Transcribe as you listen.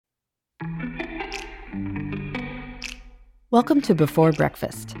Welcome to Before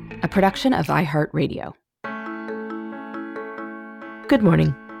Breakfast, a production of iHeartRadio. Good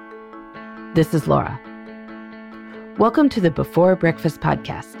morning. This is Laura. Welcome to the Before Breakfast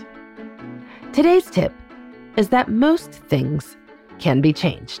podcast. Today's tip is that most things can be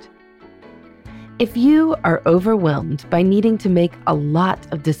changed. If you are overwhelmed by needing to make a lot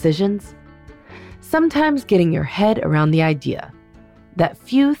of decisions, sometimes getting your head around the idea that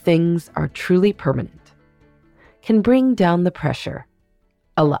few things are truly permanent can bring down the pressure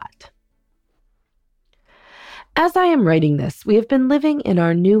a lot. As I am writing this, we have been living in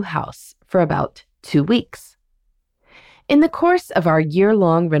our new house for about 2 weeks. In the course of our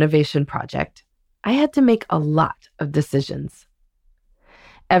year-long renovation project, I had to make a lot of decisions.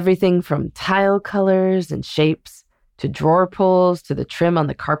 Everything from tile colors and shapes to drawer pulls to the trim on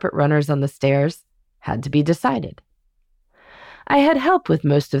the carpet runners on the stairs had to be decided. I had help with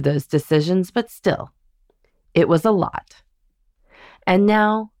most of those decisions, but still, it was a lot. And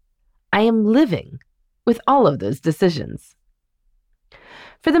now I am living with all of those decisions.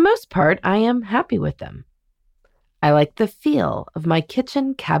 For the most part, I am happy with them. I like the feel of my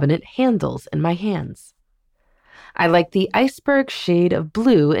kitchen cabinet handles in my hands. I like the iceberg shade of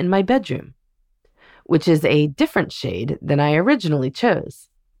blue in my bedroom, which is a different shade than I originally chose.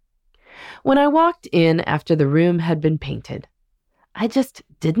 When I walked in after the room had been painted, I just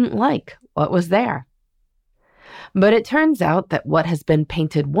didn't like what was there. But it turns out that what has been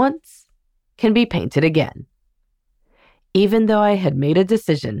painted once can be painted again. Even though I had made a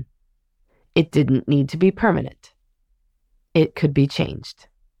decision, it didn't need to be permanent. It could be changed.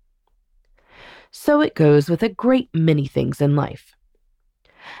 So it goes with a great many things in life.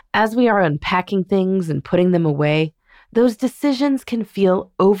 As we are unpacking things and putting them away, those decisions can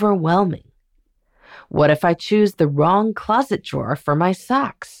feel overwhelming. What if I choose the wrong closet drawer for my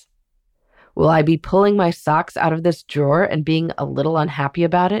socks? Will I be pulling my socks out of this drawer and being a little unhappy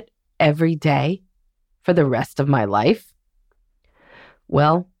about it every day for the rest of my life?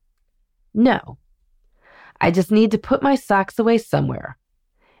 Well, no. I just need to put my socks away somewhere.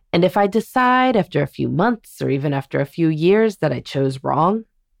 And if I decide after a few months or even after a few years that I chose wrong,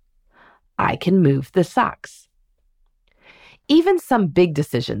 I can move the socks. Even some big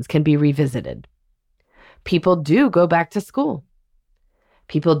decisions can be revisited. People do go back to school.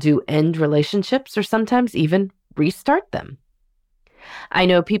 People do end relationships or sometimes even restart them. I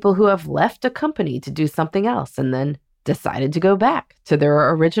know people who have left a company to do something else and then decided to go back to their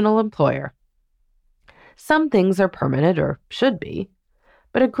original employer. Some things are permanent or should be,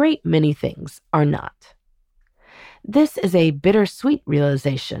 but a great many things are not. This is a bittersweet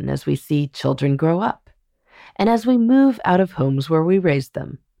realization as we see children grow up and as we move out of homes where we raised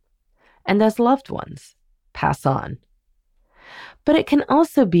them and as loved ones pass on. But it can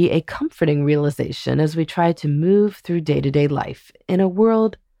also be a comforting realization as we try to move through day-to-day life in a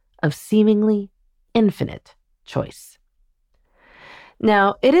world of seemingly infinite choice.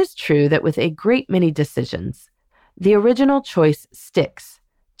 Now, it is true that with a great many decisions, the original choice sticks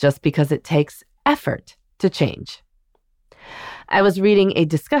just because it takes effort to change. I was reading a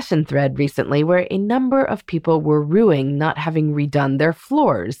discussion thread recently where a number of people were rueing not having redone their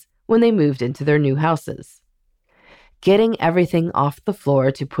floors when they moved into their new houses. Getting everything off the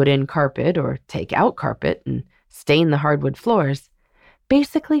floor to put in carpet or take out carpet and stain the hardwood floors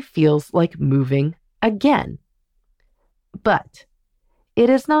basically feels like moving again. But it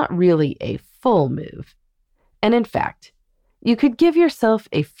is not really a full move. And in fact, you could give yourself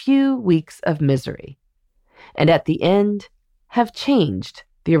a few weeks of misery and at the end have changed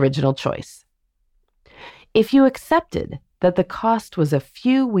the original choice. If you accepted that the cost was a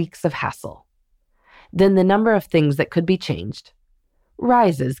few weeks of hassle, then the number of things that could be changed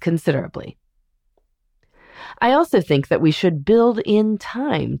rises considerably. I also think that we should build in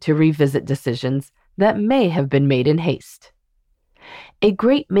time to revisit decisions that may have been made in haste. A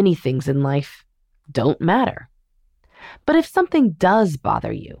great many things in life don't matter. But if something does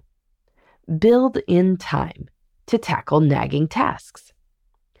bother you, build in time to tackle nagging tasks.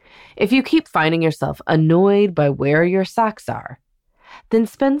 If you keep finding yourself annoyed by where your socks are, then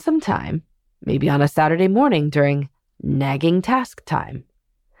spend some time, maybe on a Saturday morning during nagging task time,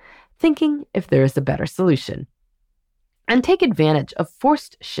 thinking if there is a better solution. And take advantage of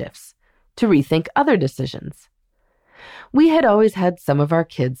forced shifts to rethink other decisions. We had always had some of our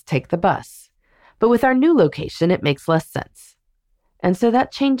kids take the bus, but with our new location, it makes less sense. And so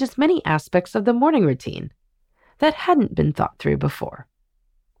that changes many aspects of the morning routine that hadn't been thought through before.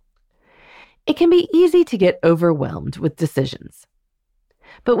 It can be easy to get overwhelmed with decisions.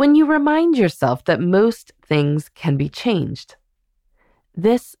 But when you remind yourself that most things can be changed,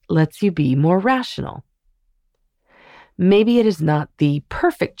 this lets you be more rational. Maybe it is not the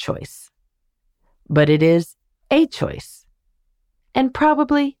perfect choice, but it is a choice. And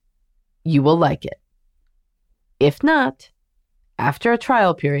probably you will like it. If not, after a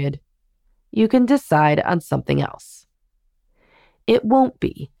trial period, you can decide on something else. It won't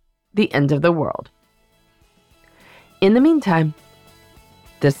be the end of the world. In the meantime,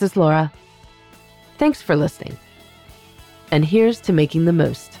 this is Laura. Thanks for listening. And here's to making the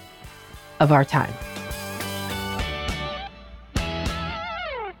most of our time.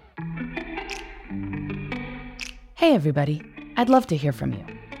 Hey everybody, I'd love to hear from you.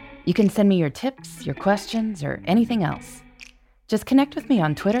 You can send me your tips, your questions, or anything else. Just connect with me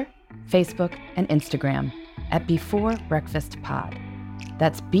on Twitter, Facebook, and Instagram at Before Breakfast Pod.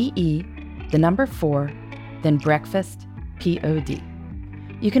 That's BE, the number 4, then breakfast, POD.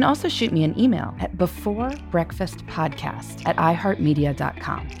 You can also shoot me an email at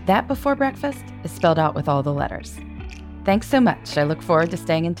beforebreakfastpodcast@iheartmedia.com. That Before Breakfast is spelled out with all the letters. Thanks so much. I look forward to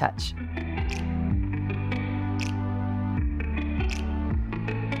staying in touch.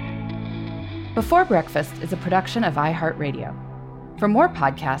 Before Breakfast is a production of iHeartRadio. For more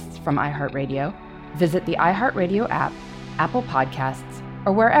podcasts from iHeartRadio, visit the iHeartRadio app, Apple Podcasts,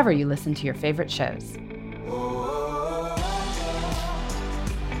 or wherever you listen to your favorite shows.